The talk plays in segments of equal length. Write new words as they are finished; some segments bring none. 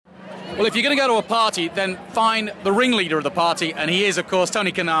Well, if you're going to go to a party, then find the ringleader of the party, and he is, of course,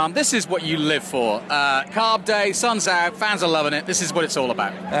 Tony Kanaan. This is what you live for. Carb day, sun's out, fans are loving it. This is what it's all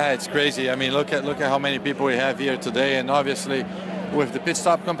about. It's crazy. I mean, look at how many people we have here today, and obviously with the pit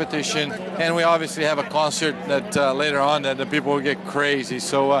stop competition, and we obviously have a concert that later on that the people will get crazy.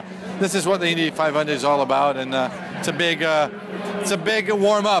 So this is what the Indy 500 is all about, and it's a big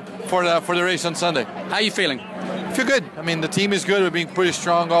warm up for the race on Sunday. How are you feeling? I feel good. I mean, the team is good. We've been pretty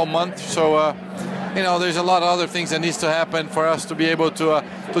strong all month, so there's a lot of other things that needs to happen for us to be able to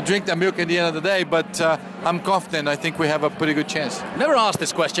drink the milk at the end of the day. But I'm confident. I think we have a pretty good chance. Never asked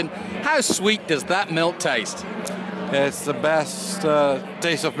this question. How sweet does that milk taste? It's the best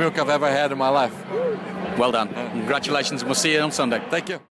taste of milk I've ever had in my life. Well done. Congratulations, and we'll see you on Sunday. Thank you.